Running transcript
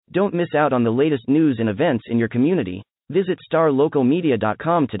Don't miss out on the latest news and events in your community. Visit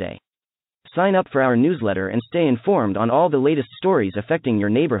starlocalmedia.com today. Sign up for our newsletter and stay informed on all the latest stories affecting your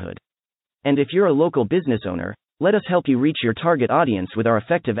neighborhood. And if you're a local business owner, let us help you reach your target audience with our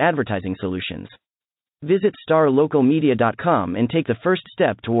effective advertising solutions. Visit starlocalmedia.com and take the first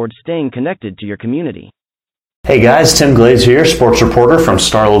step towards staying connected to your community. Hey guys, Tim Glaze here, sports reporter from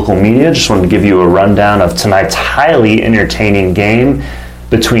Star Local Media. Just wanted to give you a rundown of tonight's highly entertaining game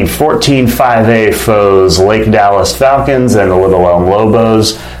between 14 5A foes Lake Dallas Falcons and the Little Elm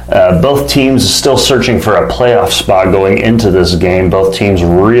Lobos. Both teams still searching for a playoff spot going into this game. Both teams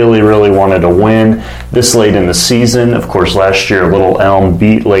really wanted to win this late in the season. Of course, last year Little Elm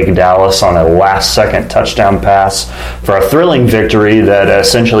beat Lake Dallas on a last-second touchdown pass for a thrilling victory that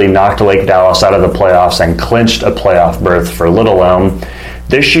essentially knocked Lake Dallas out of the playoffs and clinched a playoff berth for Little Elm.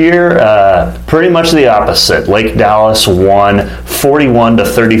 This year, pretty much the opposite. Lake Dallas won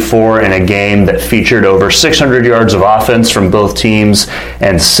 41-34 in a game that featured over 600 yards of offense from both teams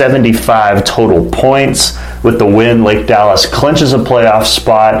and 75 total points. With the win, Lake Dallas clinches a playoff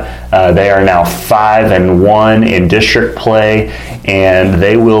spot. They are now 5-1 in district play, and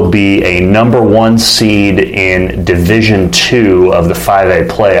they will be a number 1 seed in Division II of the 5A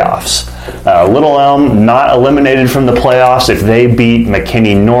playoffs. Little Elm not eliminated from the playoffs. If they beat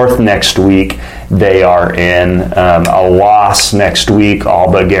McKinney North next week, they are in. A loss next week all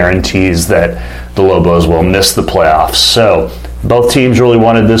but guarantees that the Lobos will miss the playoffs. So both teams really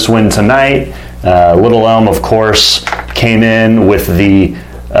wanted this win tonight. Little Elm, of course, came in with the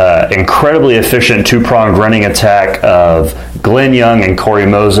incredibly efficient two-pronged running attack of Glenn Young and Corey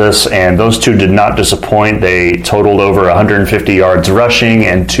Moses, and those two did not disappoint. They totaled over 150 yards rushing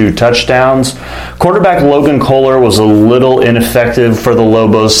and 2 touchdowns. Quarterback Logan Kohler was a little ineffective for the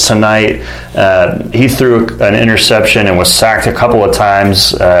Lobos tonight. He threw an interception and was sacked a couple of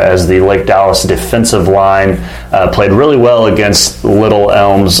times as the Lake Dallas defensive line played really well against Little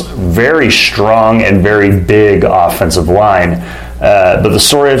Elm's very strong and very big offensive line. But the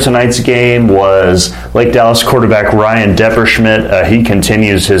story of tonight's game was Lake Dallas quarterback Ryan Depperschmidt. He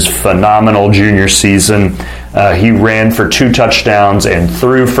continues his phenomenal junior season. He ran for 2 touchdowns and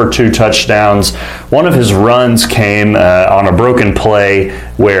threw for 2 touchdowns. One of his runs came on a broken play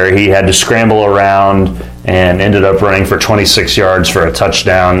where he had to scramble around and ended up running for 26 yards for a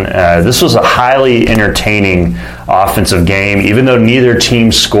touchdown. This was a highly entertaining offensive game, even though neither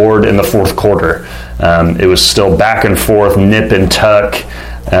team scored in the fourth quarter. It was still back and forth, nip and tuck.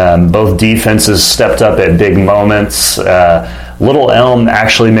 Both defenses stepped up at big moments. Little Elm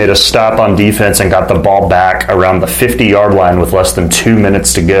actually made a stop on defense and got the ball back around the 50-yard line with less than 2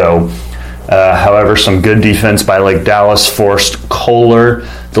 minutes to go. However, some good defense by Lake Dallas forced Kohler,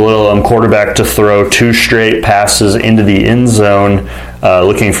 the Little Elm quarterback, to throw 2 straight passes into the end zone,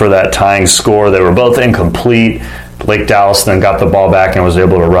 looking for that tying score. They were both incomplete. Lake Dallas then got the ball back and was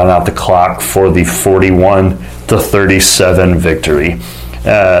able to run out the clock for the 41-37 victory.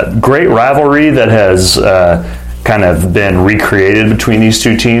 Great rivalry that has kind of been recreated between these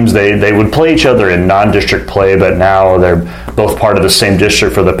two teams. They would play each other in non-district play, but now they're both part of the same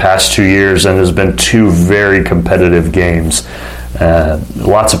district for the past 2 years, and there's been 2 very competitive games.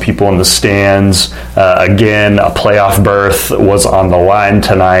 Lots of people in the stands. Again, a playoff berth was on the line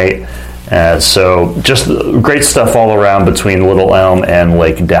tonight. So just great stuff all around between Little Elm and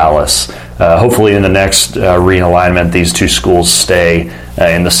Lake Dallas. Hopefully in the next realignment, these 2 schools stay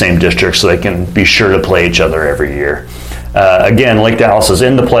in the same district so they can be sure to play each other every year. Again, Lake Dallas is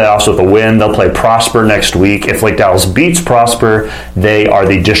in the playoffs with a win. They'll play Prosper next week. If Lake Dallas beats Prosper, they are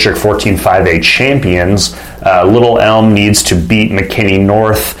the District 14 5A champions. Little Elm needs to beat McKinney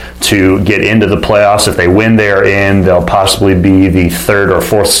North to get into the playoffs. If they win, they are in. They'll possibly be the 3rd or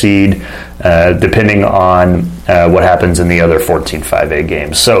 4th seed, depending on what happens in the other 14 5A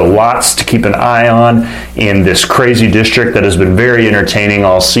games. So lots to keep an eye on in this crazy district that has been very entertaining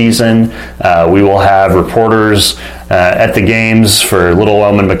all season. We will have reporters at the games for Little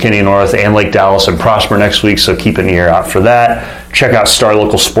Elm and McKinney North and Lake Dallas and Prosper next week, so keep an ear out for that. Check out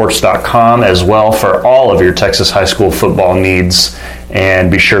starlocalsports.com as well for all of your Texas high school football needs, and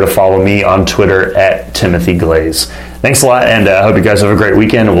be sure to follow me on Twitter at Timothy Glaze. Thanks a lot, and I hope you guys have a great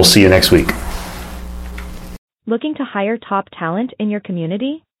weekend, and we'll see you next week. Looking to hire top talent in your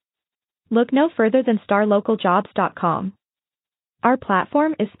community? Look no further than starlocaljobs.com. Our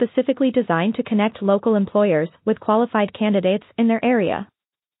platform is specifically designed to connect local employers with qualified candidates in their area.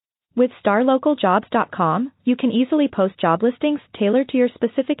 With starlocaljobs.com, you can easily post job listings tailored to your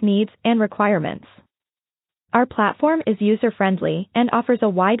specific needs and requirements. Our platform is user-friendly and offers a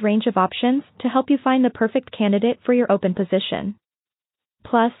wide range of options to help you find the perfect candidate for your open position.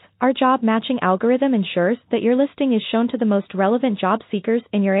 Plus, our job matching algorithm ensures that your listing is shown to the most relevant job seekers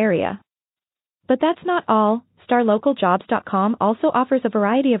in your area. But that's not all. StarLocalJobs.com also offers a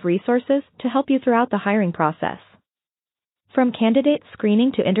variety of resources to help you throughout the hiring process. From candidate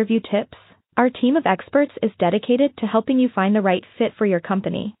screening to interview tips, our team of experts is dedicated to helping you find the right fit for your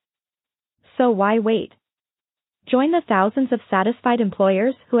company. So why wait? Join the thousands of satisfied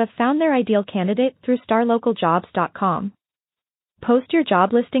employers who have found their ideal candidate through StarLocalJobs.com. Post your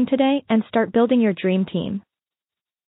job listing today and start building your dream team.